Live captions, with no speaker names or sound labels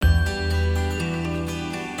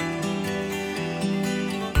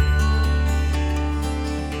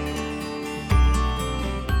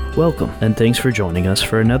Welcome, and thanks for joining us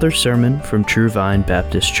for another sermon from True Vine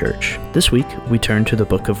Baptist Church. This week, we turn to the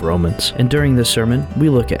book of Romans, and during this sermon, we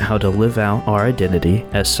look at how to live out our identity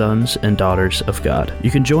as sons and daughters of God.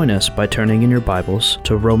 You can join us by turning in your Bibles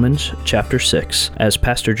to Romans chapter 6, as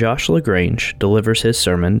Pastor Josh LaGrange delivers his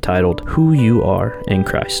sermon titled, Who You Are in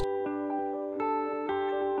Christ.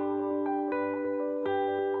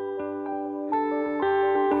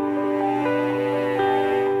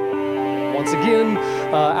 Once again,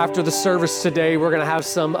 after the service today, we're going to have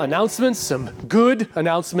some announcements, some good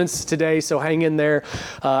announcements today, so hang in there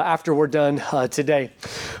after we're done today.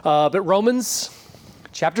 But Romans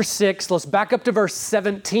chapter 6, let's back up to verse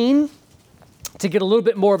 17 to get a little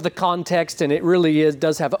bit more of the context, and it really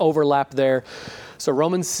does have overlap there. So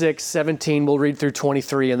Romans 6, 17, we'll read through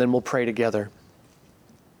 23, and then we'll pray together.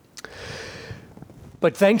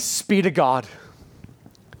 But thanks be to God,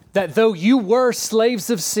 that though you were slaves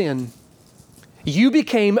of sin, you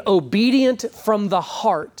became obedient from the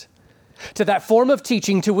heart to that form of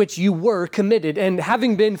teaching to which you were committed. And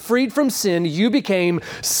having been freed from sin, you became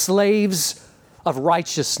slaves of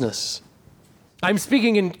righteousness. I'm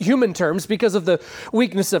speaking in human terms because of the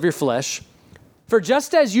weakness of your flesh. For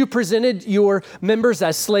just as you presented your members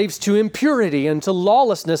as slaves to impurity and to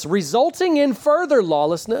lawlessness, resulting in further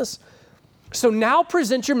lawlessness, so now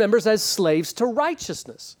present your members as slaves to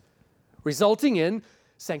righteousness, resulting in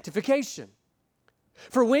sanctification.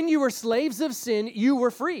 For when you were slaves of sin, you were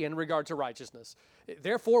free in regard to righteousness.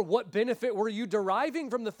 Therefore, what benefit were you deriving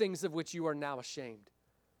from the things of which you are now ashamed?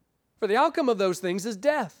 For the outcome of those things is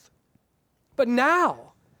death. But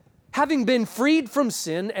now, having been freed from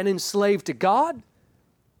sin and enslaved to God,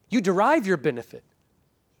 you derive your benefit,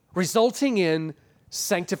 resulting in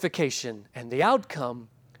sanctification, and the outcome,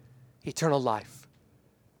 eternal life.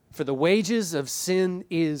 For the wages of sin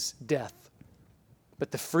is death, but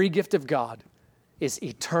the free gift of God is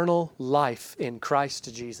eternal life in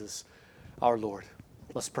Christ Jesus our Lord.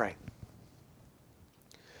 Let's pray.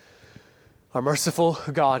 Our merciful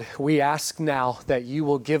God, we ask now that you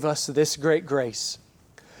will give us this great grace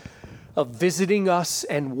of visiting us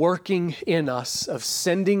and working in us, of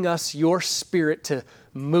sending us your Spirit to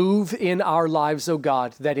move in our lives, O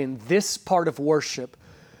God, that in this part of worship,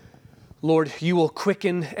 Lord, you will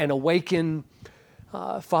quicken and awaken,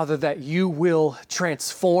 Father, that you will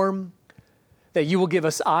transform, that you will give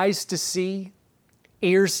us eyes to see,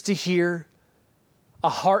 ears to hear, a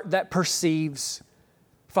heart that perceives,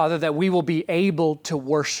 Father, that we will be able to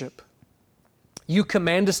worship. You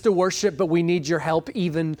command us to worship, but we need your help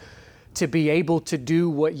even to be able to do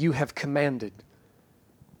what you have commanded.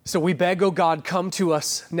 So we beg, oh God, come to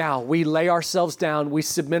us now. We lay ourselves down, we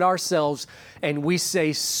submit ourselves, and we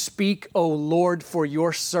say, speak, O Lord, for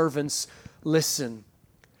your servants listen.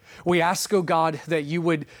 We ask, oh God, that you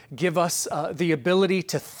would give us the ability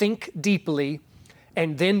to think deeply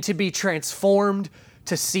and then to be transformed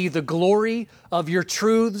to see the glory of your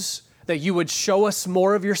truths, that you would show us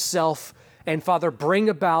more of yourself, and Father, bring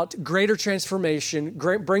about greater transformation,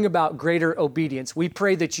 bring about greater obedience. We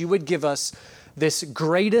pray that you would give us this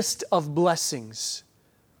greatest of blessings,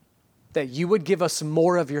 that you would give us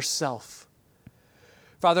more of yourself.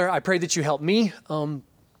 Father, I pray that you help me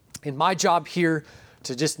in my job here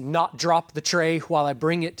to just not drop the tray while I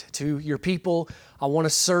bring it to your people. I want to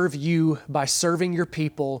serve you by serving your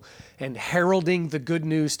people and heralding the good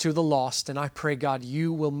news to the lost. And I pray, God,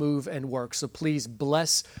 you will move and work. So please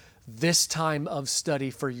bless this time of study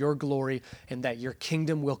for your glory and that your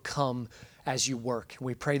kingdom will come as you work.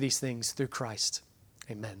 We pray these things through Christ.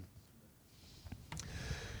 Amen.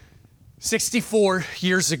 64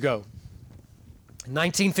 years ago,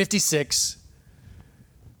 1956,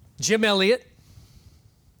 Jim Elliot,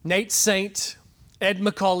 Nate Saint, Ed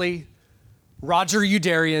McCauley, Roger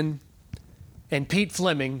Youderian, and Pete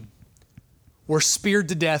Fleming were speared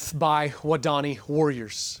to death by Waodani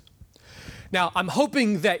warriors. Now, I'm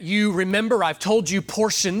hoping that you remember I've told you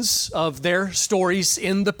portions of their stories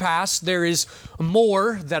in the past. There is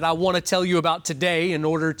more that I want to tell you about today in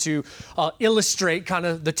order to illustrate kind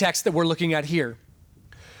of the text that we're looking at here.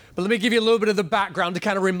 But let me give you a little bit of the background to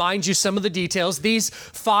kind of remind you some of the details. These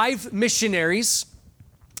 5 missionaries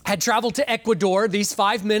had traveled to Ecuador. These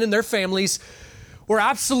 5 men and their families were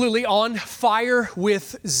absolutely on fire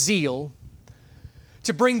with zeal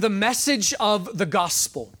to bring the message of the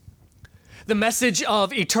gospel, the message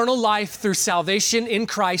of eternal life through salvation in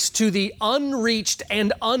Christ to the unreached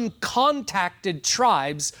and uncontacted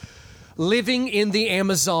tribes living in the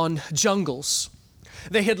Amazon jungles.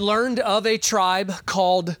 They had learned of a tribe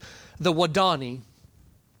called the Waodani.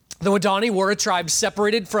 The Waodani were a tribe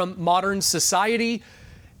separated from modern society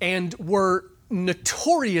and were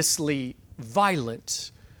notoriously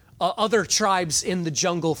violent, Other tribes in the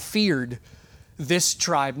jungle feared this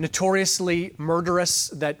tribe, notoriously murderous,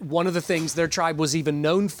 that one of the things their tribe was even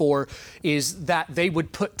known for is that they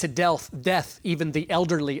would put to death even the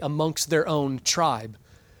elderly amongst their own tribe.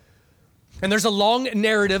 And there's a long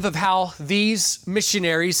narrative of how these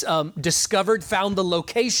missionaries found the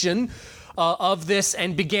location of this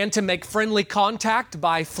and began to make friendly contact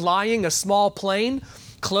by flying a small plane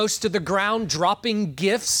close to the ground, dropping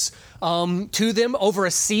gifts to them over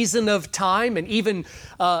a season of time, and even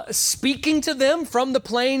speaking to them from the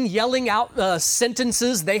plane, yelling out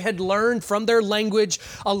sentences they had learned from their language,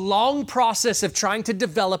 a long process of trying to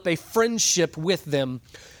develop a friendship with them.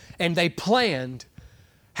 And they planned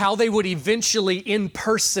how they would eventually in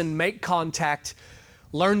person make contact,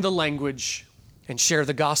 learn the language, and share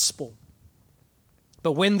the gospel.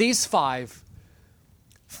 But when these five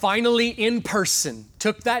finally in person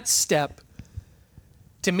took that step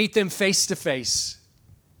to meet them face to face,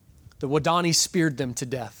 the Waodani speared them to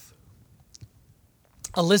death.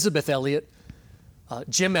 Elisabeth Elliot,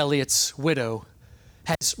 Jim Elliot's widow,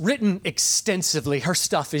 has written extensively. Her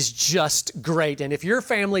stuff is just great. And if your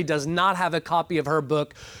family does not have a copy of her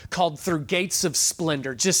book called Through Gates of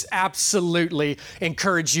Splendor, just absolutely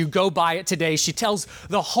encourage you, go buy it today. She tells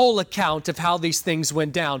the whole account of how these things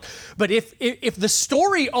went down. But if the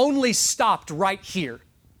story only stopped right here,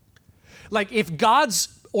 like if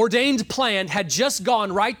God's ordained plan had just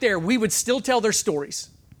gone right there, we would still tell their stories.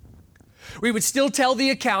 We would still tell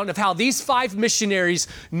the account of how these five missionaries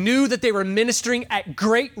knew that they were ministering at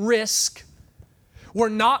great risk, were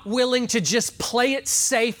not willing to just play it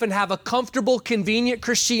safe and have a comfortable, convenient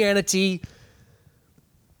Christianity,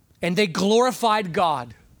 and they glorified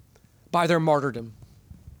God by their martyrdom.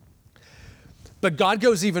 But God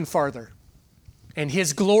goes even farther, and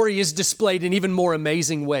His glory is displayed in even more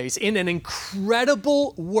amazing ways, in an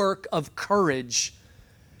incredible work of courage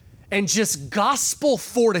and just gospel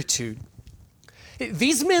fortitude.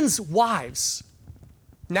 These men's wives,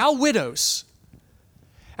 now widows,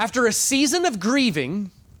 after a season of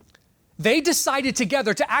grieving, they decided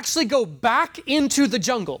together to actually go back into the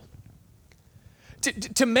jungle,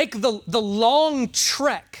 to make the long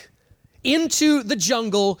trek into the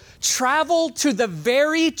jungle, travel to the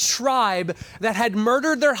very tribe that had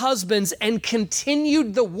murdered their husbands and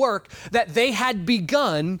continued the work that they had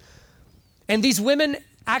begun. And these women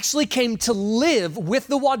actually came to live with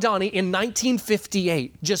the Waodani in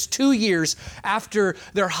 1958, just 2 years after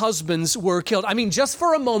their husbands were killed. I mean, just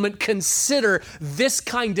for a moment, consider this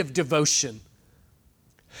kind of devotion.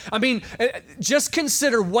 I mean, just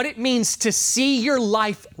consider what it means to see your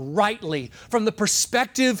life rightly from the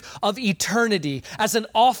perspective of eternity as an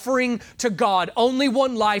offering to God. Only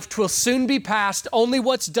one life, 'twill soon be past. Only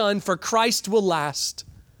what's done for Christ will last.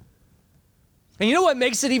 And you know what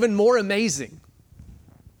makes it even more amazing?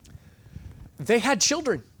 They had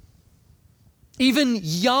children, even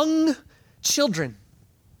young children.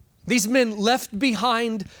 These men left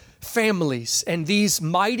behind families, and these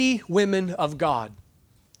mighty women of God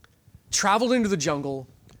traveled into the jungle,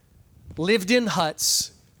 lived in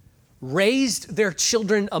huts, raised their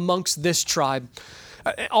children amongst this tribe.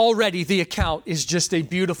 Already the account is just a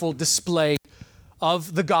beautiful display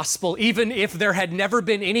of the gospel. Even if there had never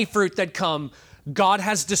been any fruit that come, God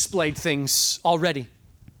has displayed things already.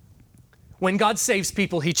 When God saves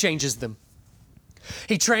people, He changes them.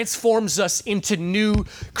 He transforms us into new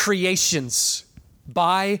creations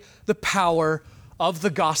by the power of the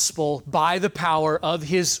gospel, by the power of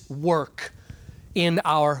His work in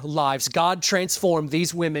our lives. God transformed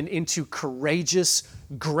these women into courageous,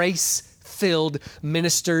 grace-filled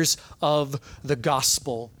ministers of the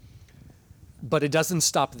gospel. But it doesn't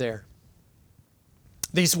stop there.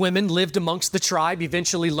 These women lived amongst the tribe,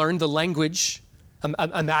 eventually learned the language.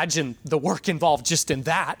 Imagine the work involved just in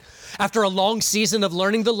that. After a long season of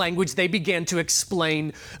learning the language, they began to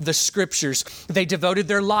explain the scriptures. They devoted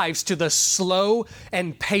their lives to the slow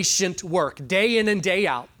and patient work, day in and day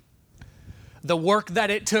out. The work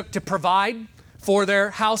that it took to provide for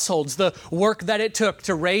their households, the work that it took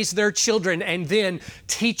to raise their children, and then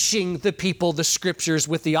teaching the people the scriptures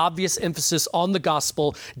with the obvious emphasis on the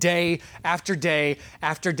gospel day after day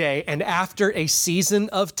after day. And after a season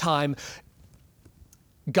of time,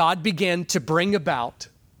 God began to bring about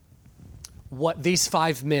what these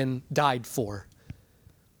five men died for.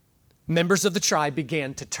 Members of the tribe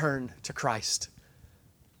began to turn to Christ.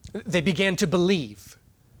 They began to believe.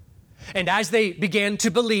 And as they began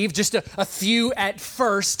to believe, just a few at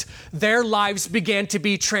first, their lives began to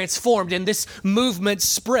be transformed, and this movement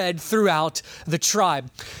spread throughout the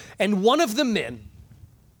tribe. And one of the men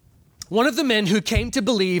who came to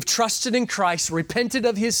believe, trusted in Christ, repented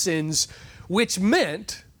of his sins, which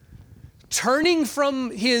meant turning from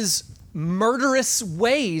his murderous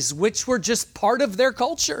ways, which were just part of their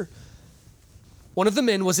culture. One of the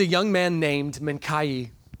men was a young man named Menkai.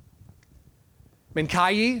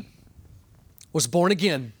 Menkai was born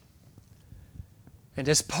again. And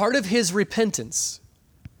as part of his repentance,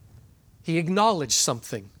 he acknowledged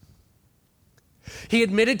something. He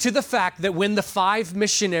admitted to the fact that when the 5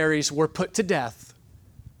 missionaries were put to death,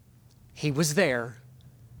 he was there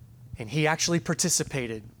and he actually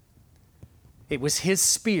participated. It was his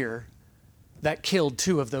spear that killed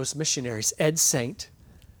 2 of those missionaries, Ed Saint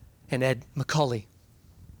and Ed McCully.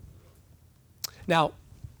 Now,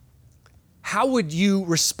 how would you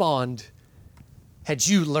respond had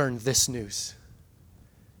you learned this news?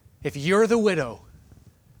 If you're the widow,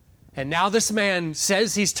 and now this man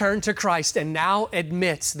says he's turned to Christ and now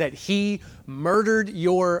admits that he murdered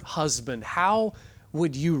your husband, how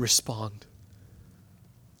would you respond?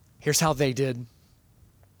 Here's how they did.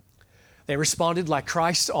 They responded like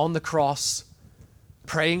Christ on the cross,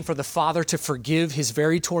 praying for the Father to forgive his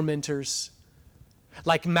very tormentors.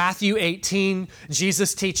 Like Matthew 18,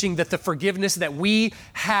 Jesus teaching that the forgiveness that we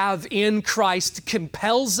have in Christ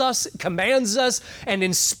compels us, commands us, and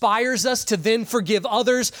inspires us to then forgive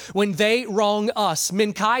others when they wrong us.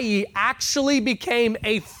 Menkai actually became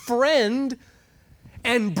a friend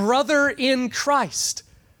and brother in Christ.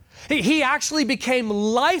 He actually became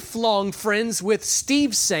lifelong friends with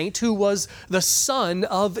Steve Saint, who was the son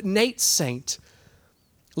of Nate Saint.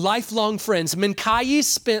 Lifelong friends. Menkai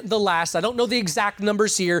spent the last, I don't know the exact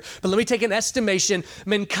numbers here, but let me take an estimation.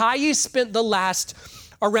 Menkai spent the last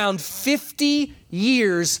around 50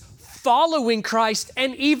 years following Christ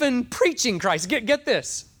and even preaching Christ. Get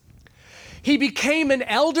this. He became an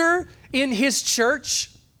elder in his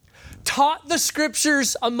church, taught the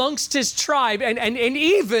scriptures amongst his tribe, and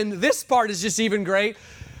even, this part is just even great,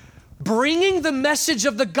 bringing the message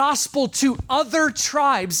of the gospel to other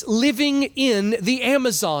tribes living in the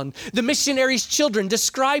Amazon. The missionaries' children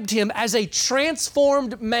described him as a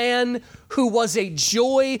transformed man who was a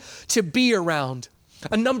joy to be around.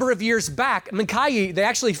 A number of years back, Menkai, they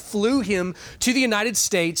actually flew him to the United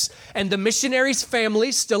States, and the missionaries'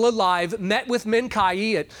 family, still alive, met with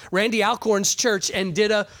Menkai at Randy Alcorn's church and did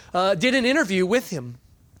an interview with him.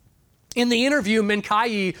 In the interview,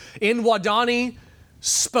 Menkai in Wadani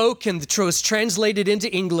spoke, and it was translated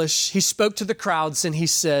into English. He spoke to the crowds and he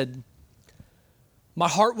said, "My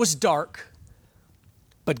heart was dark,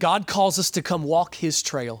 but God calls us to come walk his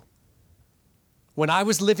trail. When I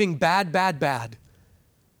was living bad,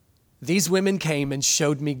 these women came and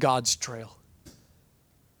showed me God's trail.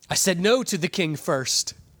 I said no to the king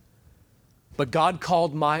first, but God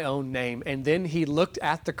called my own name." And then he looked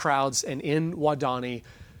at the crowds and in Wadani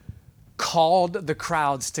called the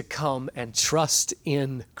crowds to come and trust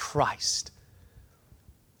in Christ.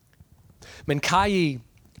 Menkai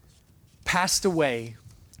passed away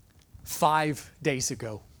 5 days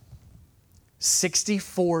ago,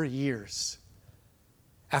 64 years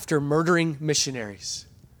after murdering missionaries,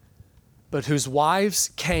 but whose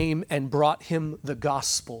wives came and brought him the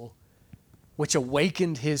gospel, which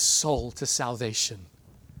awakened his soul to salvation.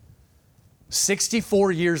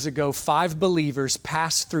 64 years ago, 5 believers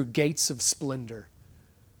passed through gates of splendor.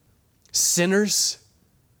 Sinners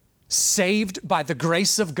saved by the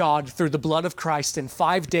grace of God through the blood of Christ. And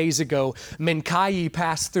 5 days ago, Menkai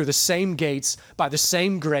passed through the same gates by the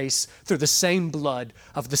same grace through the same blood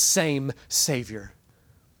of the same Savior.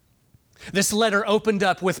 This letter opened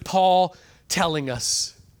up with Paul telling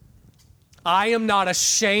us, "I am not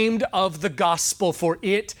ashamed of the gospel, for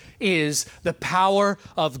it is the power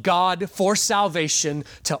of God for salvation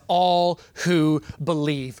to all who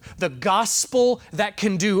believe." The gospel that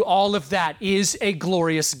can do all of that is a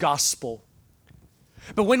glorious gospel.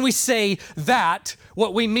 But when we say that,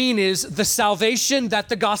 what we mean is the salvation that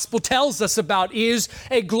the gospel tells us about is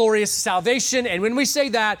a glorious salvation. And when we say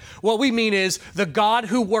that, what we mean is the God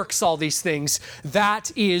who works all these things,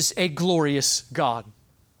 that is a glorious God.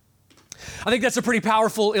 I think that's a pretty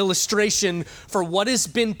powerful illustration for what has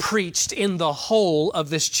been preached in the whole of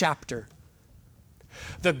this chapter.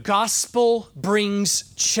 The gospel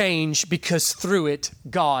brings change because through it,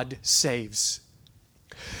 God saves.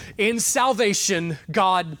 In salvation,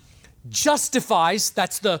 God justifies.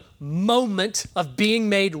 That's the moment of being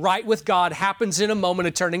made right with God, happens in a moment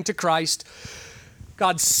of turning to Christ.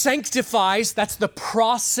 God sanctifies. That's the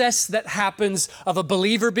process that happens of a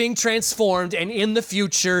believer being transformed, and in the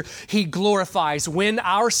future, he glorifies when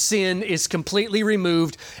our sin is completely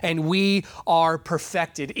removed and we are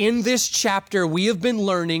perfected. In this chapter, we have been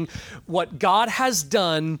learning what God has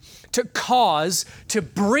done to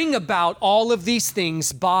bring about all of these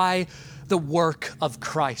things by the work of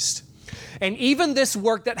Christ. And even this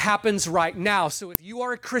work that happens right now, so if you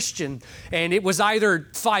are a Christian and it was either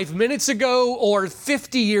 5 minutes ago or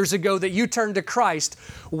 50 years ago that you turned to Christ,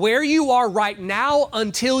 where you are right now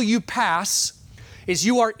until you pass is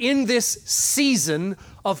you are in this season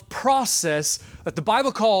of process that the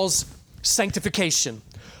Bible calls sanctification,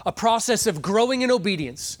 a process of growing in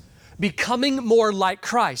obedience, becoming more like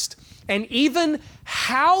Christ. And even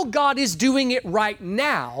how God is doing it right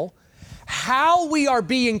now, how we are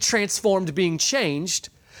being transformed, being changed,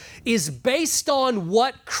 is based on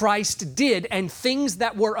what Christ did and things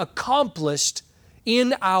that were accomplished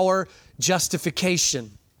in our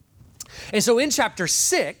justification. And so in chapter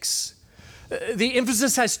 6, the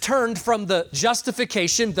emphasis has turned from the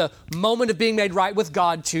justification, the moment of being made right with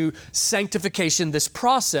God, to sanctification, this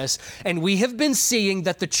process. And we have been seeing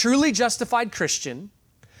that the truly justified Christian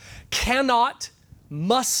cannot,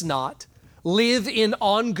 must not, live in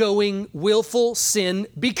ongoing willful sin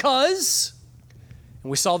because,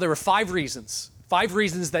 and we saw there were 5 reasons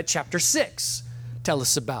that chapter 6 tell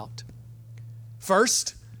us about.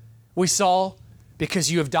 First, we saw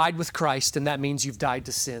because you have died with Christ, and that means you've died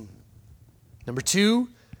to sin. Number 2,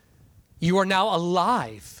 you are now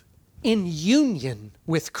alive in union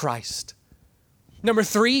with Christ. Number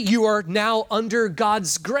 3, you are now under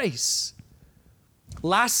God's grace.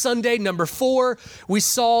 Last Sunday, number 4, we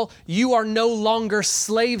saw you are no longer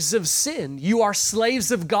slaves of sin. You are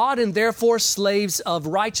slaves of God and therefore slaves of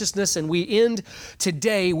righteousness. And we end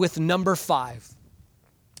today with number 5.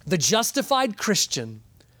 The justified Christian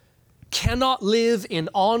cannot live in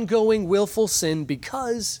ongoing willful sin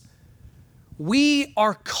because we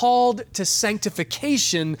are called to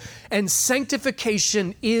sanctification, and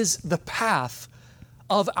sanctification is the path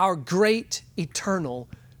of our great eternal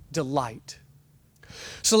delight.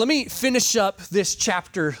 So let me finish up this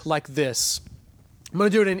chapter like this. I'm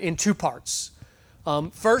going to do it in 2 parts.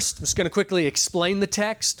 First, I'm just going to quickly explain the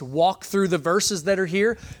text, walk through the verses that are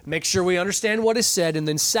here, make sure we understand what is said. And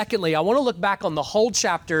then secondly, I want to look back on the whole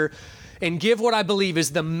chapter and give what I believe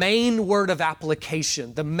is the main word of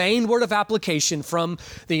application from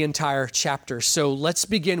the entire chapter. So let's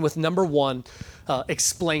begin with number 1,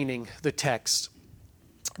 explaining the text.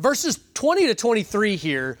 Verses 20 to 23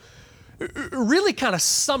 here really kind of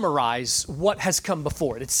summarize what has come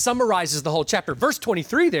before it. It summarizes the whole chapter. Verse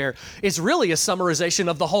 23 there is really a summarization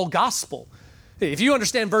of the whole gospel. If you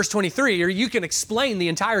understand verse 23, or you can explain the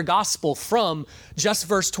entire gospel from just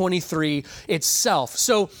verse 23 itself.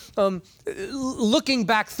 So looking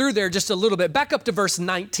back through there just a little bit, back up to verse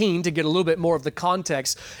 19 to get a little bit more of the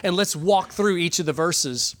context, and let's walk through each of the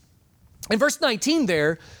verses. In verse 19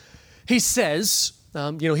 there, he says,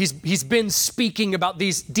 he's been speaking about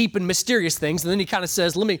these deep and mysterious things, and then he kind of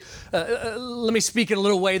says, let me speak in a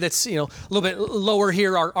little way that's a little bit lower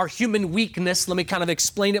here, our human weakness. Let me kind of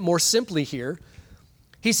explain it more simply here.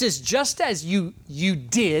 He says, just as you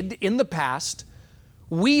did in the past,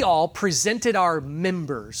 we all presented our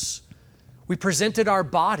members. We presented our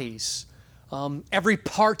bodies, every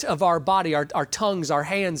part of our body, our tongues, our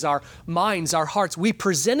hands, our minds, our hearts. We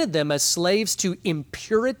presented them as slaves to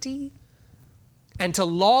impurity and to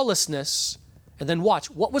lawlessness. And then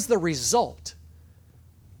watch, what was the result?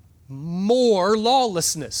 More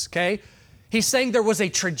lawlessness, okay? He's saying there was a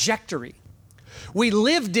trajectory. We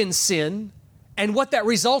lived in sin, and what that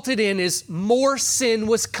resulted in is more sin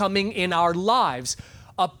was coming in our lives.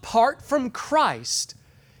 Apart from Christ,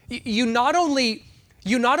 you not only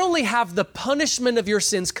have the punishment of your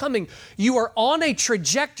sins coming, you are on a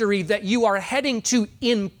trajectory that you are heading to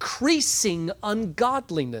increasing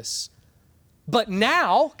ungodliness. But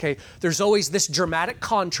now, okay, there's always this dramatic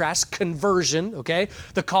contrast, conversion, okay?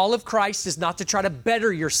 The call of Christ is not to try to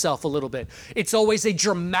better yourself a little bit. It's always a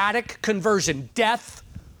dramatic conversion. Death,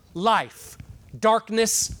 life.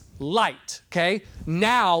 Darkness, light, okay?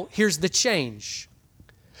 Now, here's the change.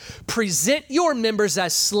 Present your members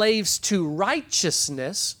as slaves to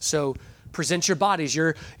righteousness. So present your bodies,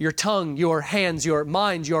 your tongue, your hands, your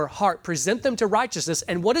mind, your heart. Present them to righteousness.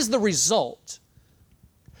 And what is the result?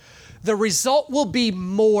 The result will be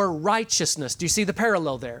more righteousness. Do you see the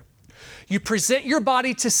parallel there? You present your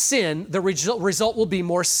body to sin, the result will be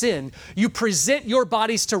more sin. You present your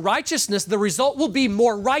bodies to righteousness, the result will be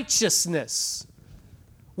more righteousness.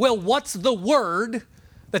 Well, what's the word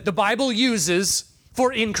that the Bible uses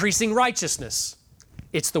for increasing righteousness?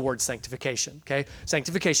 It's the word sanctification, okay?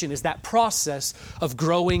 Sanctification is that process of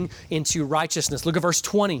growing into righteousness. Look at verse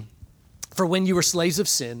 20. For when you were slaves of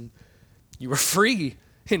sin, you were free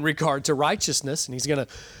in regard to righteousness. And he's going to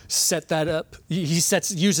set that up.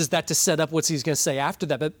 Uses that to set up what he's going to say after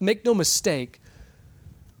that. But make no mistake,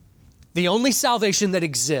 the only salvation that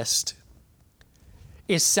exists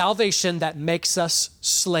is salvation that makes us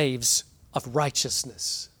slaves of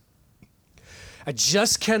righteousness. I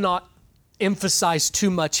just cannot emphasize too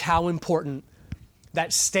much how important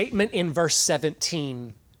that statement in verse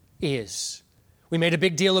 17 is. We made a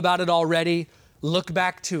big deal about it already. Look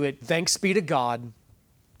back to it. Thanks be to God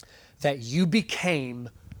that you became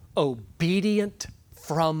obedient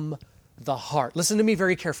from the heart. Listen to me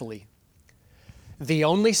very carefully. The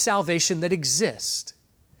only salvation that exists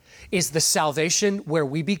is the salvation where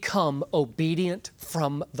we become obedient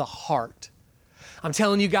from the heart. I'm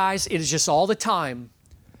telling you guys, it is just all the time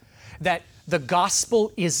that the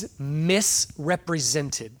gospel is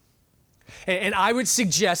misrepresented. And I would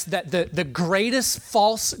suggest that the greatest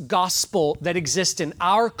false gospel that exists in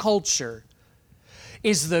our culture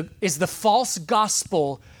is the false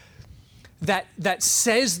gospel that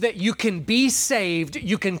says that you can be saved,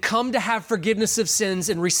 you can come to have forgiveness of sins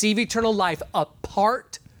and receive eternal life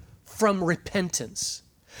apart from repentance.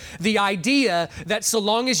 The idea that so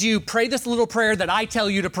long as you pray this little prayer that I tell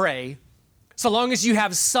you to pray, so long as you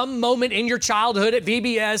have some moment in your childhood at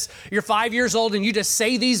VBS, you're 5 years old and you just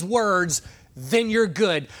say these words, then you're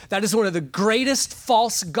good. That is one of the greatest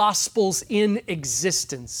false gospels in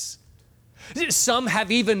existence. Some have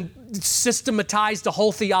even systematized a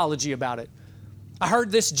whole theology about it. I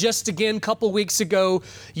heard this just again a couple weeks ago.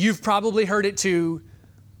 You've probably heard it too.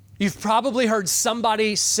 You've probably heard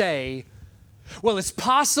somebody say, well, it's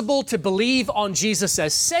possible to believe on Jesus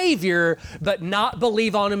as Savior, but not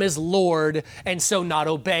believe on Him as Lord, and so not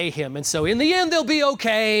obey Him. And so in the end, they'll be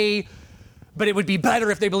okay, but it would be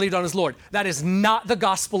better if they believed on as Lord. That is not the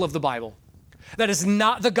gospel of the Bible. That is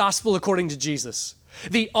not the gospel according to Jesus.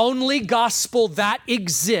 The only gospel that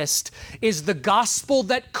exists is the gospel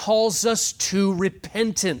that calls us to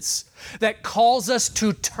repentance, that calls us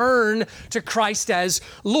to turn to Christ as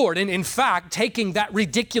Lord. And in fact, taking that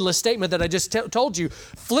ridiculous statement that I just told you,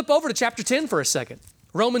 flip over to chapter 10 for a second,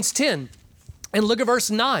 Romans 10, and look at verse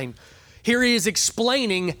 9. Here he is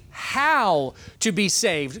explaining how to be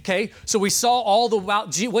saved, okay? So we saw all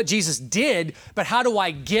about what Jesus did, but how do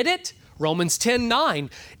I get it? Romans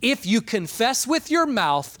 10:9, if you confess with your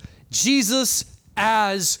mouth Jesus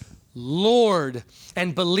as Lord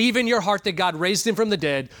and believe in your heart that God raised Him from the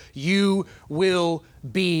dead, you will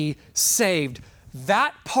be saved.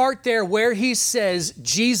 That part there where he says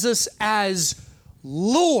Jesus as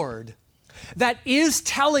Lord, that is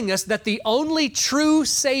telling us that the only true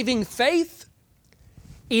saving faith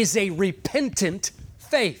is a repentant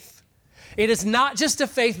faith. It is not just a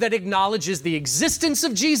faith that acknowledges the existence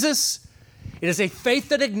of Jesus. It is a faith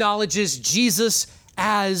that acknowledges Jesus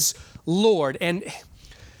as Lord. And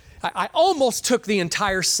I almost took the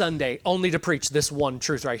entire Sunday only to preach this one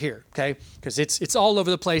truth right here, okay? Because it's all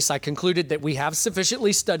over the place. I concluded that we have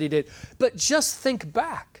sufficiently studied it. But just think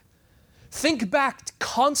back. Think back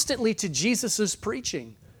constantly to Jesus's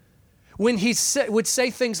preaching. When he would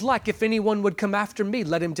say things like, if anyone would come after me,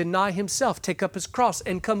 let him deny himself, take up his cross,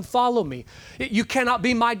 and come follow me. You cannot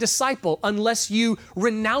be my disciple unless you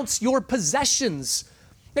renounce your possessions.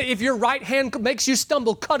 If your right hand makes you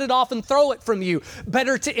stumble, cut it off and throw it from you.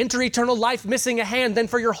 Better to enter eternal life missing a hand than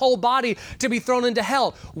for your whole body to be thrown into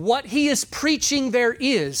hell. What he is preaching there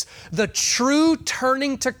is the true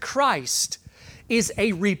turning to Christ is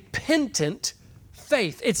a repentant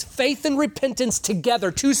faith. It's faith and repentance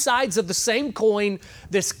together, two sides of the same coin,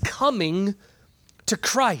 this coming to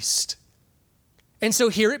Christ. And so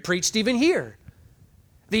here it preached even here.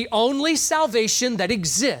 The only salvation that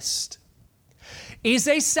exists is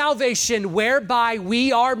a salvation whereby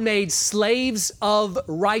we are made slaves of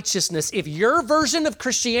righteousness. If your version of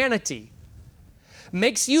Christianity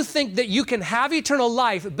makes you think that you can have eternal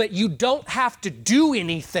life, but you don't have to do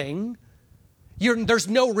anything, there's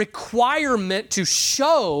no requirement to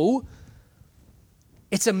show,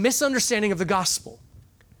 it's a misunderstanding of the gospel.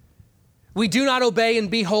 We do not obey and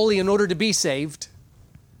be holy in order to be saved.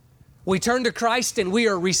 We turn to Christ and we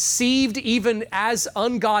are received even as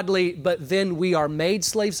ungodly, but then we are made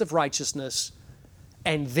slaves of righteousness.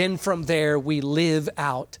 And then from there we live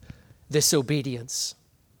out this obedience.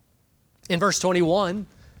 In verse 21,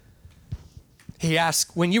 he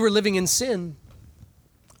asks, when you were living in sin,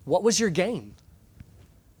 what was your gain?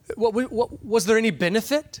 Was there any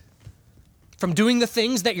benefit from doing the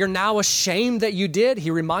things that you're now ashamed that you did?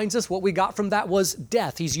 He reminds us what we got from that was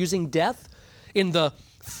death. He's using death in the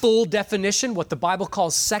full definition, what the Bible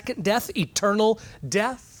calls second death, eternal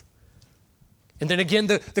death. And then again,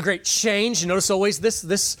 the great change. You notice always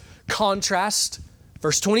this contrast.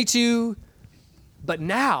 Verse 22, but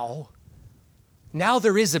now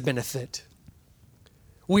there is a benefit.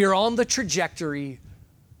 We are on the trajectory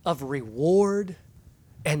of reward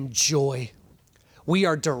and joy. We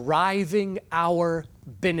are deriving our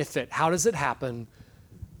benefit. How does it happen?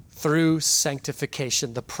 Through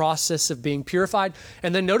sanctification, the process of being purified.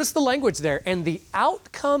 And then notice the language there, and the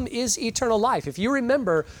outcome is eternal life. If you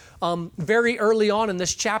remember, very early on in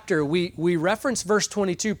this chapter, we referenced verse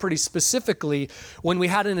 22 pretty specifically when we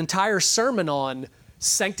had an entire sermon on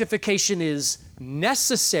sanctification is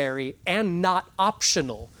necessary and not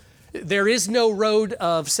optional. There is no road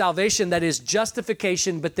of salvation that is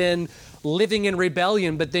justification, but then living in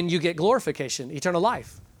rebellion, but then you get glorification, eternal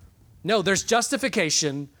life. No, there's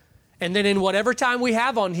justification. And then in whatever time we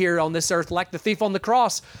have on here on this earth, like the thief on the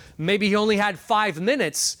cross, maybe he only had 5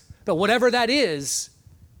 minutes, but whatever that is,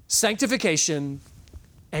 sanctification,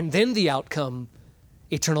 and then the outcome,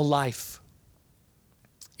 eternal life.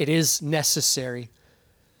 It is necessary.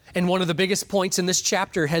 And one of the biggest points in this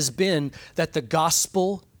chapter has been that the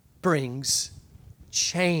gospel brings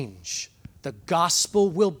change. The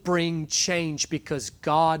gospel will bring change because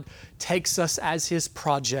God takes us as his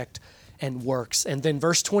project and works. And then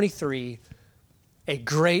verse 23, a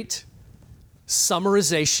great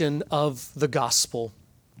summarization of the gospel.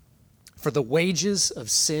 For the wages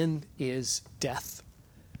of sin is death,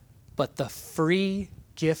 but the free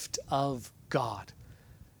gift of God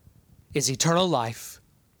is eternal life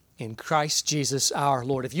in Christ Jesus our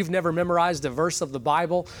Lord. If you've never memorized a verse of the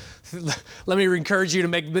Bible, let me encourage you to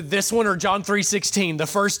make this one or John 3:16, the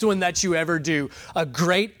first one that you ever do, a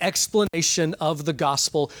great explanation of the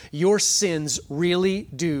gospel. Your sins really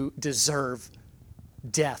do deserve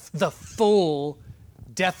death, the full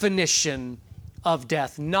definition of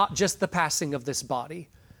death, not just the passing of this body,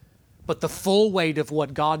 but the full weight of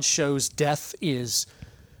what God shows death is.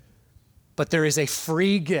 But there is a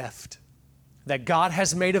free gift that God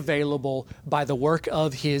has made available by the work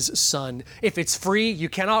of his Son. If it's free, you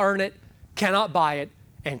cannot earn it, cannot buy it,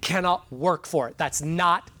 and cannot work for it. That's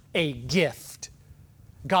not a gift.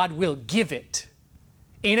 God will give it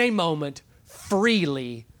in a moment,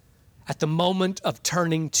 freely, at the moment of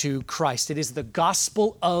turning to Christ. It is the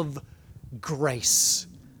gospel of grace.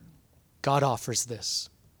 God offers this.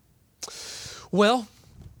 Well,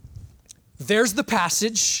 there's the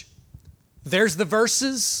passage, there's the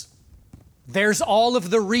verses, there's all of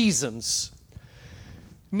the reasons.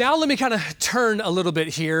 Now let me kind of turn a little bit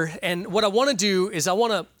here, and what I want to do is I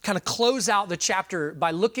want to kind of close out the chapter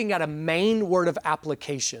by looking at a main word of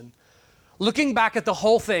application. Looking back at the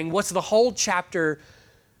whole thing, what's the whole chapter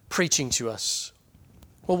preaching to us?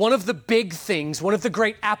 Well, one of the big things, one of the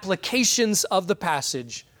great applications of the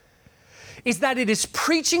passage is that it is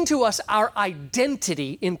preaching to us our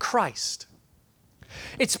identity in Christ.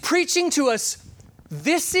 It's preaching to us,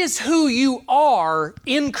 this is who you are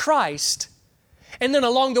in Christ. And then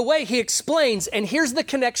along the way, he explains, and here's the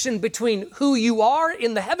connection between who you are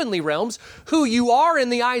in the heavenly realms, who you are in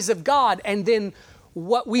the eyes of God, and then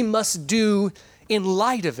what we must do in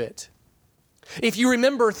light of it. If you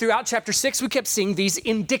remember throughout chapter 6, we kept seeing these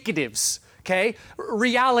indicatives, okay?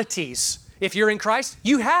 Realities. If you're in Christ,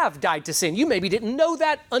 you have died to sin. You maybe didn't know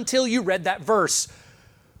that until you read that verse.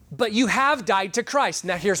 But you have died to Christ.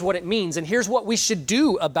 Now here's what it means, and here's what we should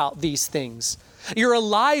do about these things. You're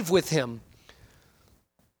alive with him.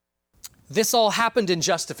 This all happened in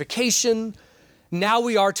justification. Now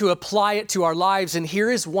we are to apply it to our lives, and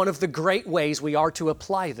here is one of the great ways we are to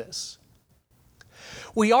apply this.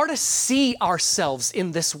 We are to see ourselves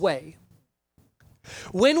in this way.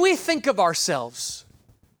 When we think of ourselves,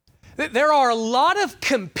 there are a lot of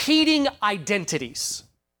competing identities.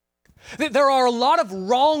 There are a lot of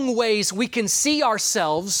wrong ways we can see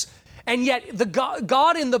ourselves, and yet the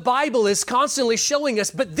God in the Bible is constantly showing us,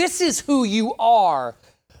 but this is who you are.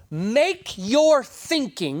 Make your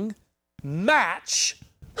thinking match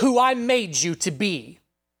who I made you to be.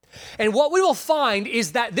 And what we will find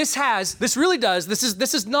is that this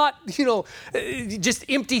is not, just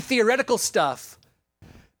empty theoretical stuff.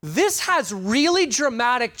 This has really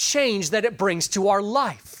dramatic change that it brings to our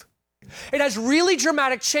life. It has really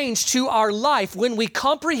dramatic change to our life when we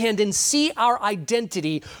comprehend and see our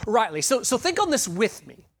identity rightly. So think on this with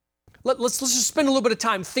me. Let's just spend a little bit of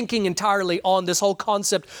time thinking entirely on this whole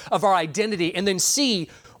concept of our identity and then see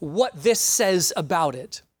what this says about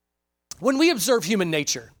it. When we observe human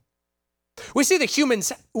nature, we see that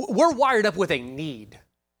humans, we're wired up with a need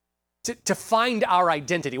to find our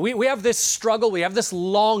identity. We have this struggle, we have this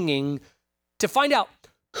longing to find out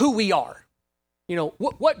who we are.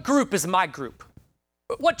 What group is my group?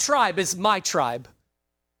 What tribe is my tribe?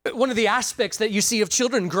 One of the aspects that you see of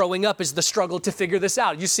children growing up is the struggle to figure this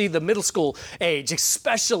out. You see the middle school age,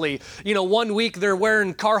 especially, 1 week they're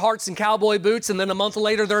wearing Carhartts and cowboy boots, and then a month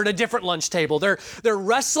later they're at a different lunch table. They're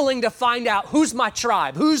wrestling to find out who's my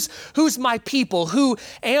tribe, who's my people, who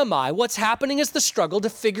am I? What's happening is the struggle to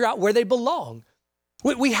figure out where they belong.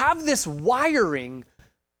 We have this wiring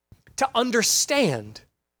to understand,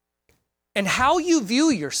 and how you view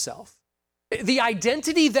yourself, the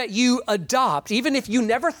identity that you adopt, even if you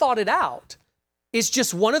never thought it out, is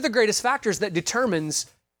just one of the greatest factors that determines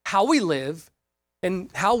how we live and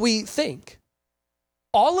how we think.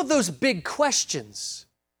 All of those big questions,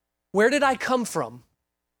 where did I come from?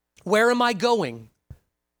 Where am I going?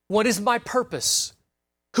 What is my purpose?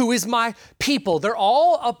 Who is my people? They're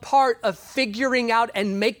all a part of figuring out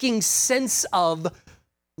and making sense of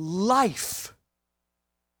life.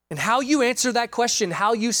 And how you answer that question,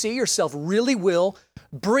 how you see yourself, really will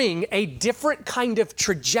bring a different kind of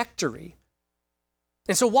trajectory.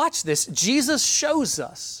 And so watch this. Jesus shows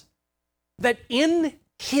us that in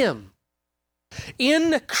Him,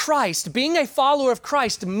 in Christ, being a follower of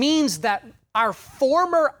Christ means that our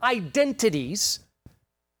former identities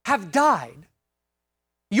have died.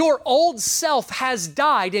 Your old self has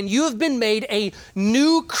died, and you have been made a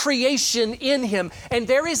new creation in Him, and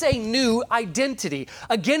there is a new identity.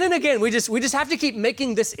 Again and again, we just have to keep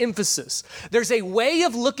making this emphasis. There's a way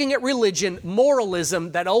of looking at religion,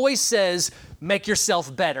 moralism, that always says, make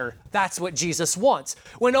yourself better. That's what Jesus wants.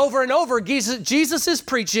 When over and over, Jesus is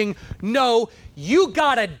preaching, no, you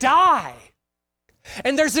gotta die.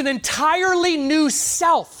 And there's an entirely new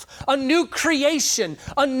self, a new creation,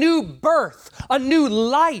 a new birth, a new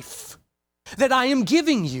life that I am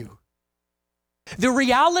giving you. The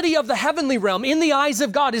reality of the heavenly realm in the eyes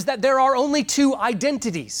of God is that there are only two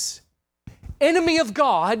identities: enemy of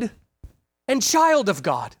God and child of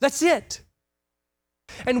God. That's it.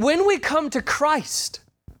 And when we come to Christ,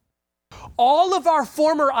 all of our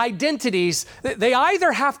former identities, they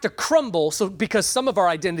either have to crumble, because some of our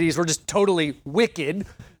identities were just totally wicked,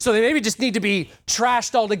 so they maybe just need to be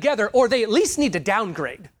trashed altogether, or they at least need to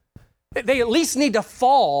downgrade. They at least need to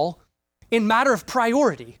fall in matter of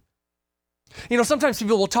priority. Sometimes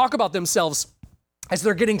people will talk about themselves as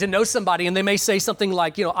they're getting to know somebody, and they may say something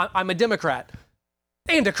like, I'm a Democrat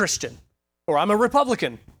and a Christian, or I'm a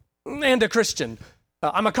Republican and a Christian.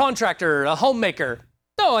 I'm a contractor, a homemaker.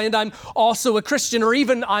 No, and I'm also a Christian, or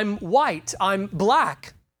even I'm white, I'm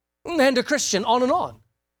black, and a Christian, on and on.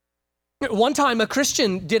 One time a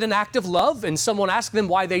Christian did an act of love, and someone asked them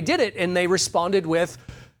why they did it, and they responded with,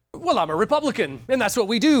 well, I'm a Republican, and that's what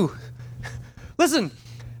we do. Listen,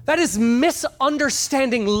 that is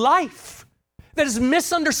misunderstanding life. That is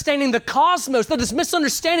misunderstanding the cosmos. That is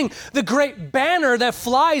misunderstanding the great banner that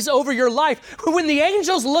flies over your life. When the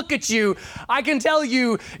angels look at you, I can tell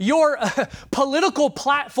you your political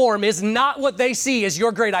platform is not what they see as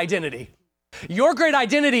your great identity. Your great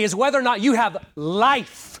identity is whether or not you have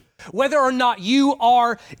life, whether or not you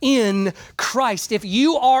are in Christ. If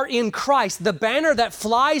you are in Christ, the banner that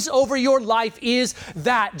flies over your life is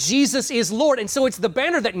that Jesus is Lord. And so it's the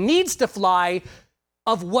banner that needs to fly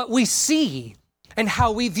of what we see and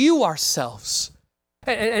how we view ourselves.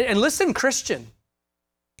 And listen, Christian,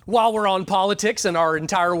 while we're on politics and our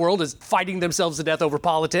entire world is fighting themselves to death over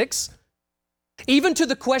politics, even to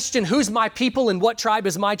the question, who's my people and what tribe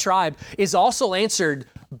is my tribe, is also answered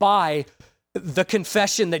by the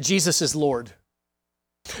confession that Jesus is Lord.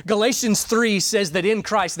 Galatians 3 says that in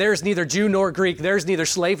Christ there is neither Jew nor Greek, there is neither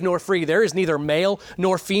slave nor free, there is neither male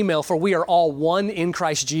nor female, for we are all one in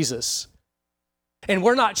Christ Jesus. And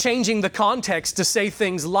we're not changing the context to say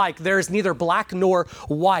things like there is neither black nor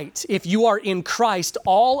white. If you are in Christ,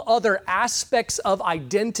 all other aspects of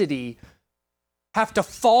identity have to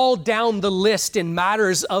fall down the list in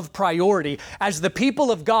matters of priority. As the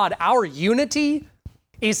people of God, our unity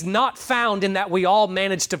is not found in that we all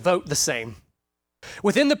manage to vote the same.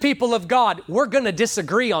 Within the people of God, we're going to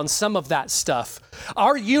disagree on some of that stuff.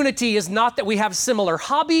 Our unity is not that we have similar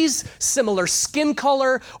hobbies, similar skin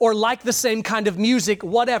color, or like the same kind of music,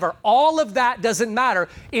 whatever. All of that doesn't matter.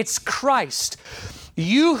 It's Christ.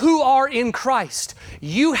 You who are in Christ,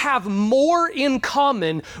 you have more in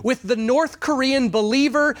common with the North Korean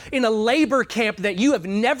believer in a labor camp that you have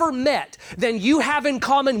never met than you have in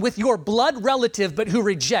common with your blood relative but who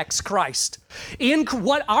rejects Christ. In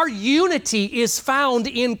what our unity is found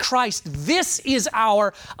in Christ. This is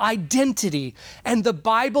our identity. And the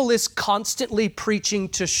Bible is constantly preaching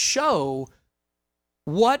to show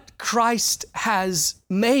what Christ has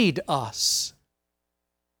made us.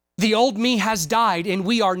 The old me has died and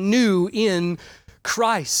we are new in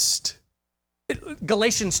Christ.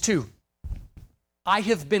 Galatians 2. I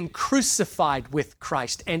have been crucified with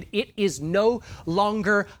Christ, and it is no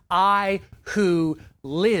longer I who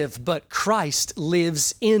live, but Christ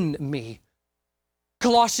lives in me.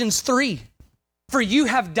 Colossians 3, for you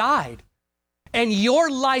have died, and your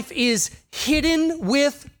life is hidden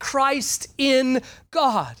with Christ in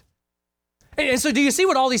God. And so do you see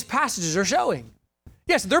what all these passages are showing?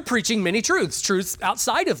 Yes, they're preaching many truths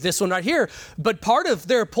outside of this one right here. But part of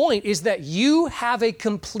their point is that you have a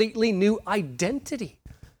completely new identity.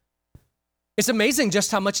 It's amazing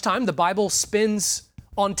just how much time the Bible spends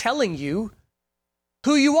on telling you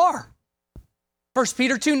who you are. 1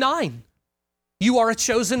 Peter 2:9, you are a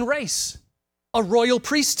chosen race, a royal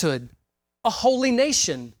priesthood, a holy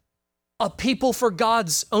nation, a people for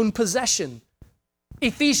God's own possession.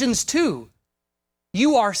 Ephesians 2,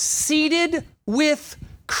 you are seated with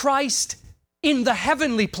Christ in the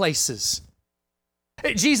heavenly places.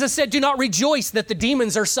 Jesus said, do not rejoice that the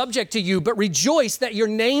demons are subject to you, but rejoice that your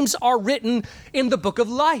names are written in the book of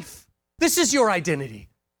life. This is your identity.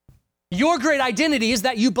 Your great identity is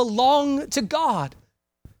that you belong to God.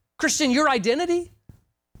 Christian, your identity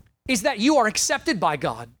is that you are accepted by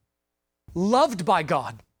God, loved by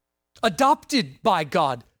God, adopted by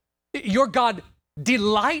God. Your God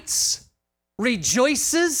delights,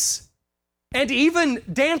 rejoices, and even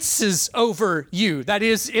dances over you. That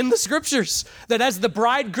is in the scriptures, that as the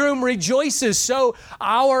bridegroom rejoices, so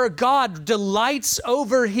our God delights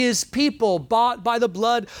over his people bought by the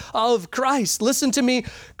blood of Christ. Listen to me,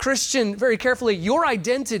 Christian, very carefully. Your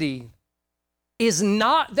identity is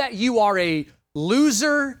not that you are a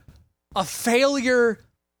loser, a failure,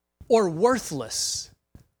 or worthless.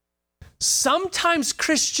 Sometimes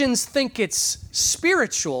Christians think it's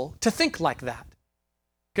spiritual to think like that.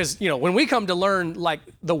 Because, when we come to learn like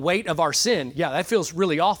the weight of our sin, that feels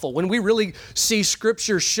really awful. When we really see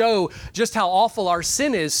scripture show just how awful our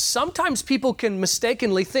sin is, sometimes people can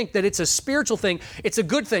mistakenly think that it's a spiritual thing. It's a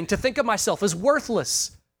good thing to think of myself as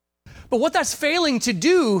worthless. But what that's failing to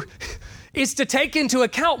do is to take into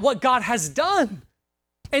account what God has done.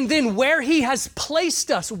 And then where he has placed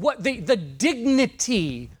us, what the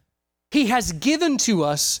dignity he has given to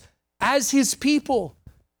us as his people.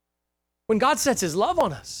 When God sets his love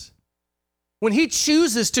on us, when he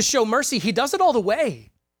chooses to show mercy, he does it all the way.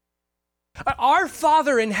 Our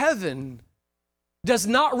Father in heaven does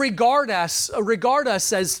not regard us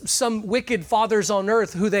as some wicked fathers on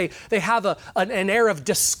earth who they have an air of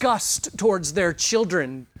disgust towards their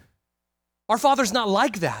children. Our Father's not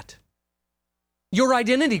like that. Your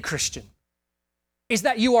identity, Christian, is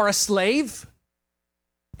that you are a slave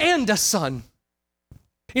and a son.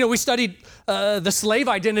 We studied the slave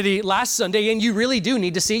identity last Sunday, and you really do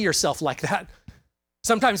need to see yourself like that.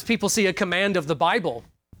 Sometimes people see a command of the Bible,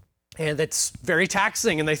 and it's very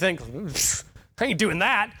taxing, and they think, I ain't doing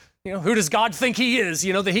that. Who does God think he is?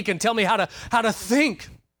 That he can tell me how to think.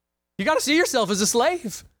 You got to see yourself as a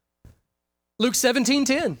slave. Luke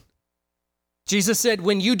 17:10. Jesus said,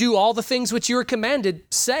 when you do all the things which you are commanded,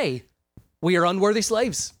 say, we are unworthy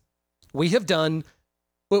slaves. We have done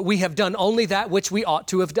only that which we ought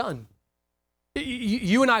to have done.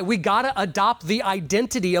 You and I, we got to adopt the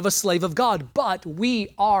identity of a slave of God, but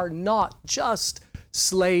we are not just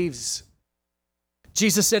slaves.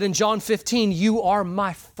 Jesus said in John 15, you are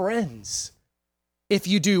my friends if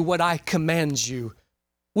you do what I command you.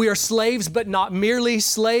 We are slaves, but not merely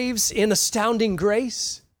slaves in astounding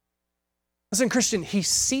grace. Listen, Christian, he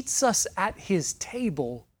seats us at his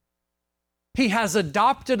table. He has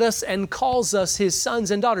adopted us and calls us his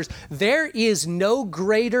sons and daughters. There is no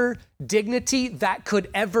greater dignity that could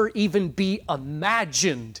ever even be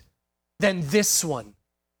imagined than this one.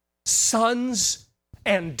 Sons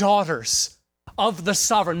and daughters of the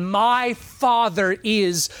sovereign. My Father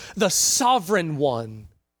is the sovereign one.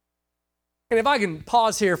 And if I can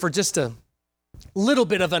pause here for just a little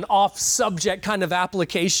bit of an off-subject kind of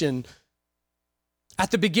application. At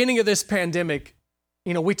the beginning of this pandemic,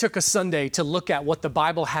 we took a Sunday to look at what the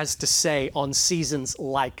Bible has to say on seasons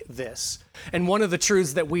like this. And one of the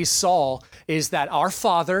truths that we saw is that our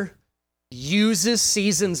Father uses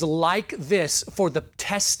seasons like this for the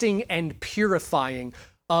testing and purifying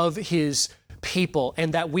of his people,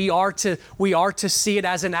 and that we are to see it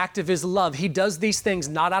as an act of his love. He does these things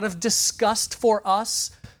not out of disgust for us,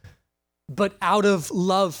 but out of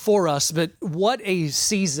love for us. But what a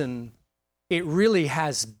season it really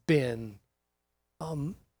has been.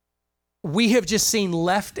 We have just seen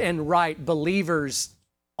left and right believers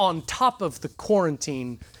on top of the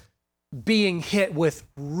quarantine being hit with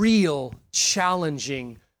real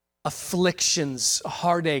challenging afflictions,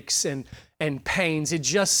 heartaches, and and pains. It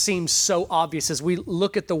just seems so obvious as we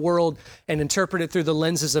look at the world and interpret it through the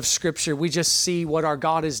lenses of Scripture. We just see what our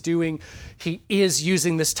God is doing. He is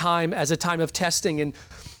using this time as a time of testing. And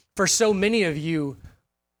for so many of you,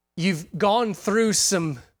 you've gone through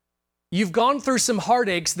some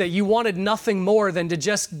heartaches that you wanted nothing more than to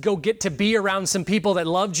just go get to be around some people that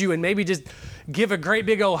loved you and maybe just give a great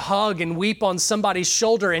big old hug and weep on somebody's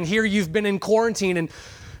shoulder. And here you've been in quarantine and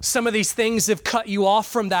some of these things have cut you off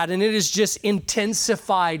from that, and it has just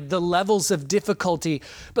intensified the levels of difficulty.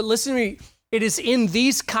 But listen to me, it is in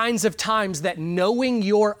these kinds of times that knowing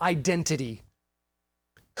your identity,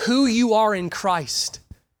 who you are in Christ,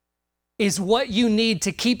 is what you need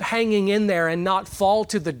to keep hanging in there and not fall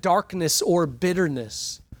to the darkness or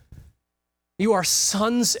bitterness. You are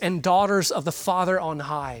sons and daughters of the Father on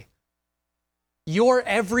high. Your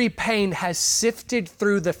every pain has sifted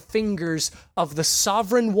through the fingers of the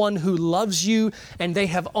sovereign one who loves you, and they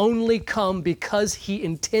have only come because he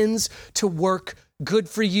intends to work good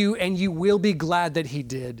for you, and you will be glad that he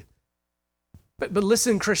did. But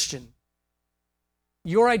listen, Christian,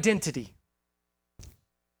 your identity,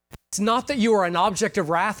 it's not that you are an object of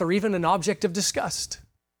wrath or even an object of disgust.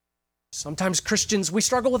 Sometimes Christians, we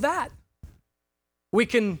struggle with that. We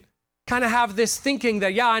can kind of have this thinking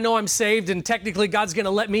that, yeah, I know I'm saved and technically God's going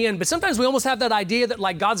to let me in, but sometimes we almost have that idea that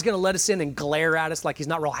like God's going to let us in and glare at us like he's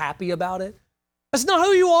not real happy about it. That's not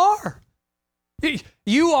who you are.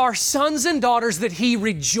 You are sons and daughters that he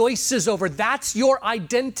rejoices over. That's your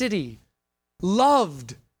identity.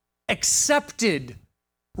 Loved, accepted,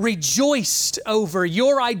 rejoiced over.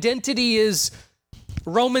 Your identity is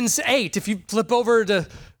Romans 8. If you flip over to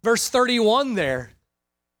verse 31 there,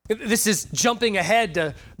 this is jumping ahead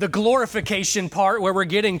to the glorification part where we're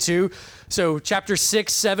getting to. So chapter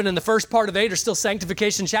 6, 7, and the first part of 8 are still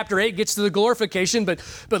sanctification. Chapter 8 gets to the glorification, but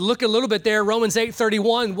look a little bit there, Romans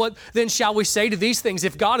 8:31. What then shall we say to these things?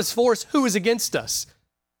 If God is for us, who is against us?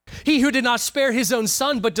 He who did not spare his own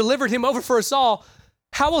son, but delivered him over for us all,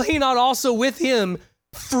 how will he not also with him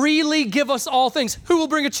freely give us all things? Who will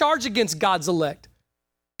bring a charge against God's elect?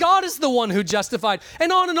 God is the one who justified.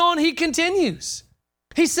 And on he continues.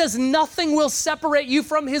 He says nothing will separate you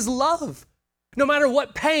from his love. No matter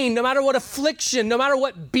what pain, no matter what affliction, no matter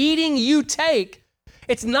what beating you take,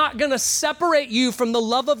 it's not going to separate you from the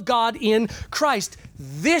love of God in Christ.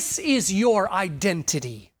 This is your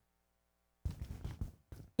identity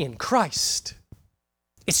in Christ.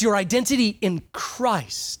 It's your identity in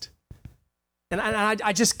Christ. And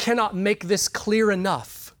I just cannot make this clear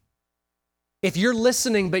enough. If you're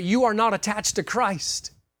listening, but you are not attached to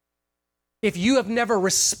Christ, if you have never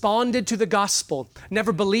responded to the gospel,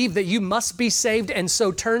 never believed that you must be saved and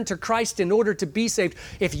so turn to Christ in order to be saved,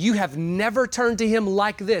 if you have never turned to him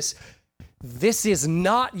like this is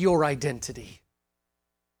not your identity.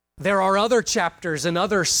 There are other chapters and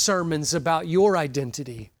other sermons about your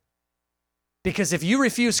identity. Because if you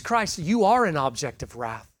refuse Christ, you are an object of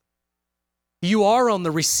wrath. You are on the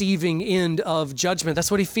receiving end of judgment. That's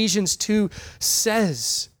what Ephesians 2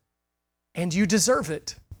 says. And you deserve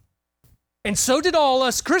it. And so did all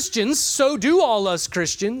us Christians. So do all us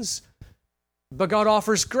Christians. But God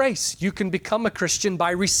offers grace. You can become a Christian by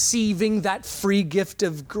receiving that free gift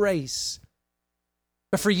of grace.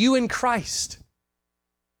 But for you in Christ,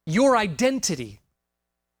 your identity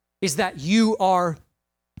is that you are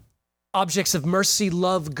objects of mercy,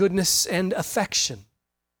 love, goodness, and affection.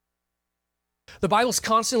 The Bible's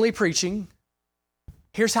constantly preaching,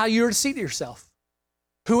 here's how you're to see yourself.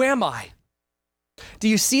 Who am I? Do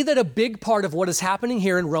you see that a big part of what is happening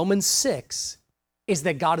here in Romans 6 is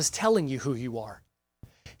that God is telling you who you are?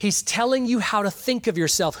 He's telling you how to think of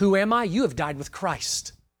yourself. Who am I? You have died with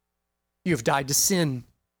Christ. You have died to sin.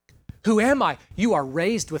 Who am I? You are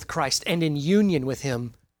raised with Christ and in union with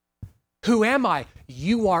him. Who am I?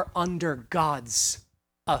 You are under God's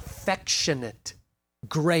affectionate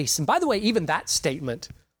grace. And by the way, even that statement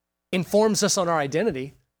informs us on our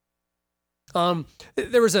identity.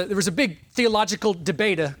 There was a big theological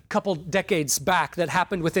debate a couple decades back that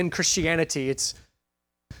happened within Christianity. It's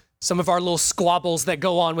some of our little squabbles that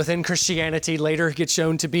go on within Christianity later get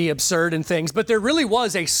shown to be absurd and things, but there really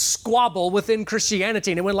was a squabble within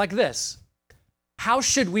Christianity, and it went like this. How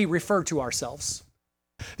should we refer to ourselves?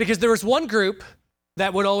 Because there was one group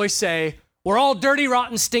that would always say, we're all dirty,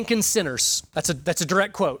 rotten, stinking sinners. That's a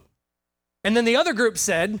direct quote. And then the other group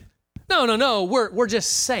said, no, we're just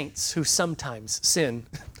saints who sometimes sin.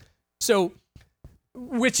 So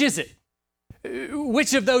which is it?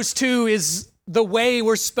 Which of those two is the way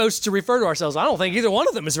we're supposed to refer to ourselves? I don't think either one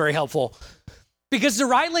of them is very helpful. Because to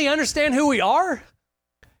rightly understand who we are,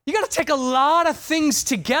 you got to take a lot of things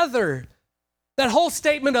together. That whole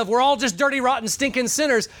statement of we're all just dirty, rotten, stinking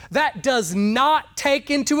sinners, that does not take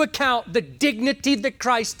into account the dignity that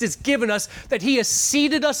Christ has given us, that he has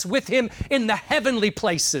seated us with him in the heavenly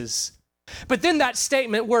places. But then that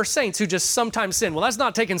statement, we're saints who just sometimes sin. Well, that's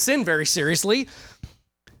not taking sin very seriously.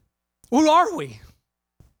 Who are we?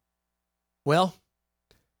 Well,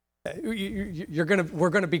 we're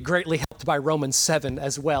going to be greatly helped by Romans 7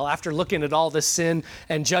 as well. After looking at all the sin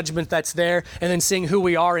and judgment that's there, and then seeing who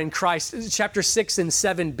we are in Christ, chapter 6 and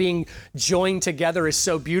 7 being joined together is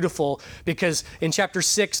so beautiful, because in chapter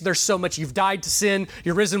 6, there's so much. You've died to sin,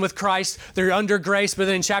 you're risen with Christ, they're under grace, but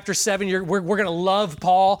then in chapter 7, we're going to love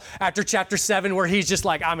Paul after chapter 7, where he's just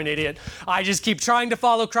like, I'm an idiot. I just keep trying to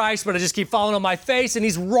follow Christ, but I just keep falling on my face, and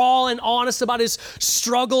he's raw and honest about his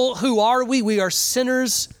struggle. Who are we? We are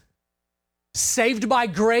sinners, saved by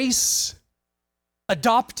grace,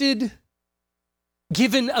 adopted,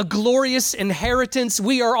 given a glorious inheritance.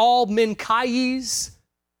 We are all menkayis,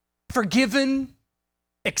 forgiven,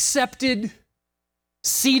 accepted,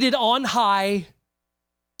 seated on high,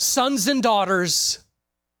 sons and daughters.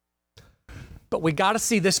 But we got to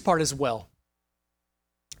see this part as well.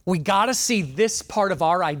 We got to see this part of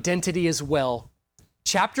our identity as well.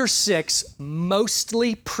 Chapter 6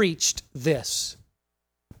 mostly preached this.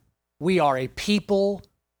 We are a people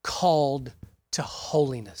called to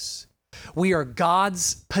holiness. We are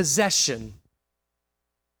God's possession,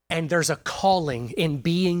 and there's a calling in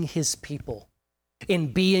being his people,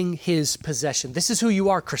 in being his possession. This is who you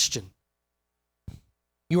are, Christian.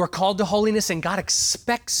 You are called to holiness, and God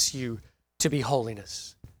expects you to be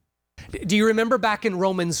holiness. Do you remember back in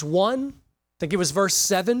Romans 1, I think it was verse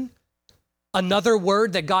 7, another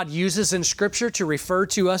word that God uses in Scripture to refer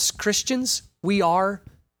to us Christians? We are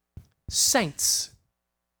saints.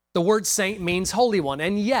 The word saint means holy one.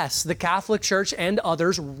 And yes, the Catholic Church and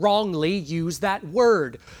others wrongly use that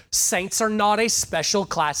word. Saints are not a special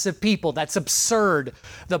class of people. That's absurd.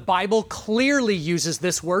 The Bible clearly uses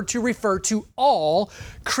this word to refer to all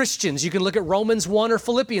Christians. You can look at Romans 1 or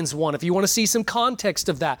Philippians 1 if you want to see some context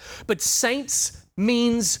of that. But saints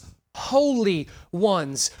means holy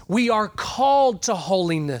ones. We are called to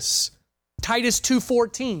holiness. Titus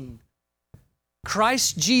 2:14.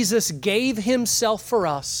 Christ Jesus gave himself for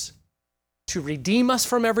us to redeem us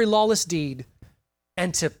from every lawless deed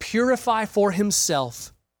and to purify for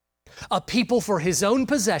himself a people for his own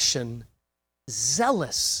possession,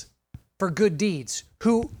 zealous for good deeds.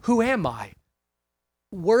 Who am I?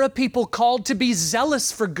 We're a people called to be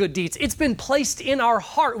zealous for good deeds. It's been placed in our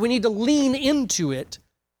heart. We need to lean into it.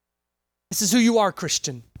 This is who you are,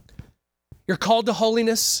 Christian. You're called to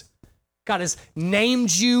holiness. God has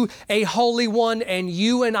named you a holy one, and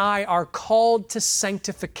you and I are called to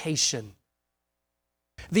sanctification.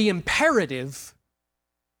 The imperative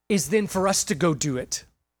is then for us to go do it.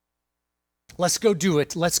 Let's go do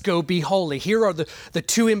it. Let's go be holy. Here are the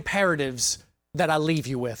two imperatives that I leave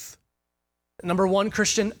you with. Number one,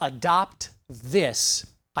 Christian, adopt this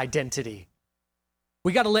identity.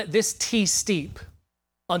 We got to let this tea steep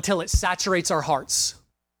until it saturates our hearts.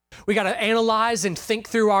 We got to analyze and think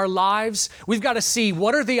through our lives. We've got to see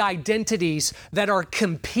what are the identities that are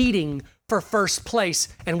competing for first place,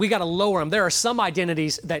 and we got to lower them. There are some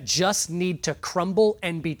identities that just need to crumble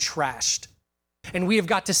and be trashed. And we have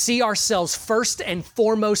got to see ourselves first and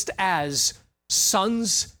foremost as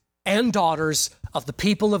sons and daughters of the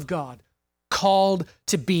people of God, called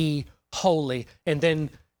to be holy. And then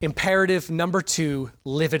imperative number 2,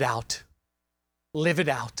 live it out. Live it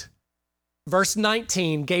out. Verse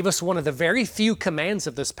 19 gave us one of the very few commands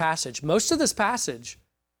of this passage. Most of this passage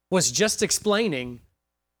was just explaining,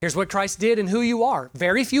 here's what Christ did and who you are.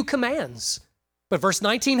 Very few commands. But verse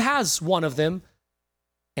 19 has one of them,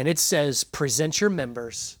 and it says, present your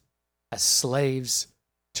members as slaves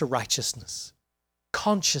to righteousness.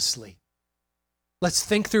 Consciously. Let's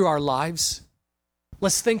think through our lives.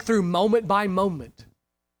 Let's think through moment by moment.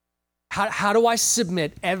 How do I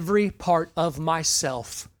submit every part of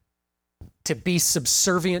myself to be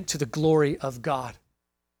subservient to the glory of God?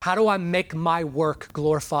 How do I make my work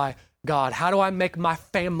glorify God? How do I make my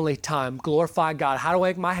family time glorify God? How do I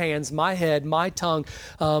make my hands, my head, my tongue?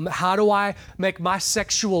 How do I make my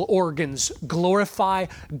sexual organs glorify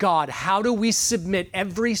God? How do we submit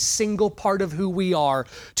every single part of who we are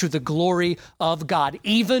to the glory of God,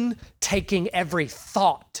 even taking every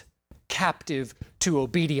thought captive to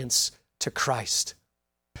obedience to Christ?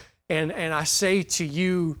 And I say to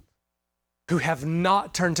you who have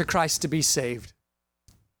not turned to Christ to be saved,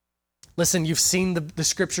 listen, you've seen the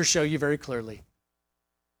scripture show you very clearly.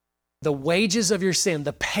 The wages of your sin,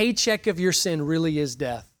 the paycheck of your sin really is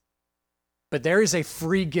death. But there is a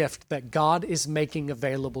free gift that God is making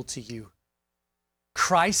available to you.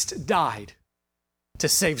 Christ died to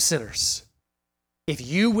save sinners. If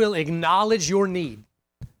you will acknowledge your need,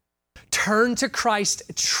 turn to Christ,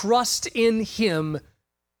 trust in him,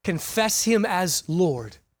 confess him as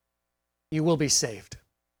Lord, you will be saved.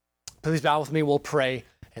 Please bow with me, we'll pray,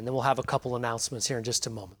 and then we'll have a couple announcements here in just a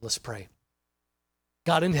moment. Let's pray.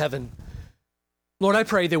 God in heaven, Lord, I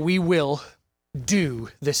pray that we will do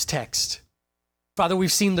this text. Father,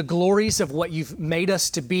 we've seen the glories of what you've made us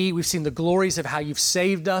to be. We've seen the glories of how you've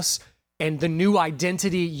saved us and the new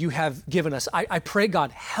identity you have given us. I pray,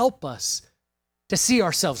 God, help us to see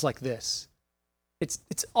ourselves like this.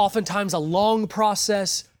 It's oftentimes a long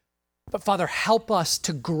process, but Father, help us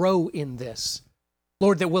to grow in this.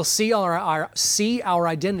 Lord, that we'll see our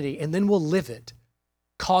identity and then we'll live it.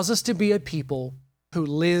 Cause us to be a people who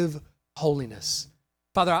live holiness.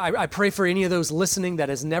 Father, I pray for any of those listening that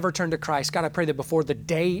has never turned to Christ. God, I pray that before the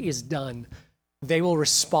day is done, they will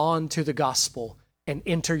respond to the gospel and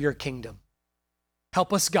enter your kingdom.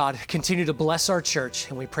 Help us, God, continue to bless our church,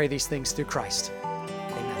 and we pray these things through Christ.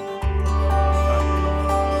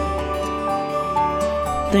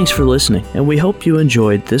 Thanks for listening, and we hope you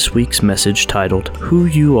enjoyed this week's message titled, Who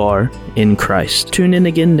You Are in Christ. Tune in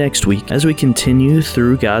again next week as we continue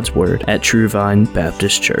through God's Word at True Vine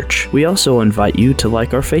Baptist Church. We also invite you to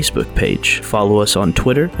like our Facebook page, follow us on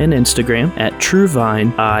Twitter and Instagram at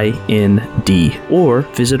TrueVineIND, or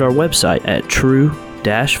visit our website at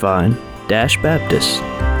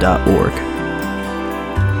true-vine-baptist.org.